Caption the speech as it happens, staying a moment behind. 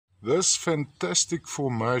This fantastic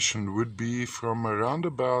formation would be from around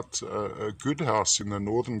about a good house in the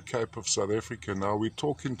northern Cape of South Africa. Now we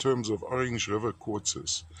talk in terms of Orange River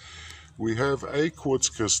quartzes. We have a quartz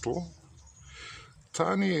crystal.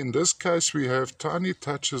 Tiny, in this case we have tiny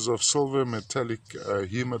touches of silver metallic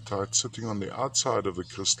hematite sitting on the outside of the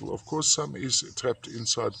crystal. Of course some is trapped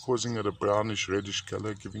inside, causing it a brownish reddish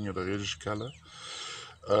color, giving it a reddish color.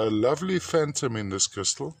 A lovely phantom in this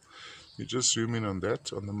crystal. You just zoom in on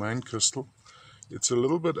that, on the main crystal. It's a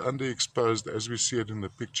little bit underexposed as we see it in the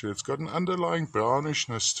picture. It's got an underlying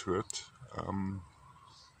brownishness to it.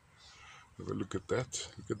 Have a look at that.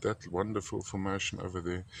 Look at that wonderful formation over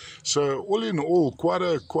there. So all in all, quite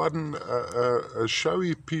a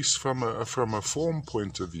showy piece from a form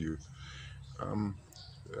point of view.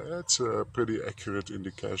 That's a pretty accurate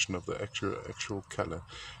indication of the actual color.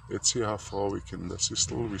 Let's see how far we can.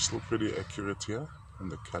 We're still pretty accurate here in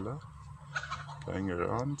the color. Going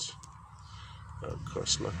around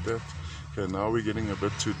across like that. Okay, now we're getting a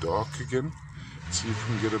bit too dark again. Let's see if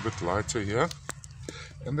we can get a bit lighter here.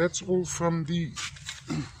 And that's all from the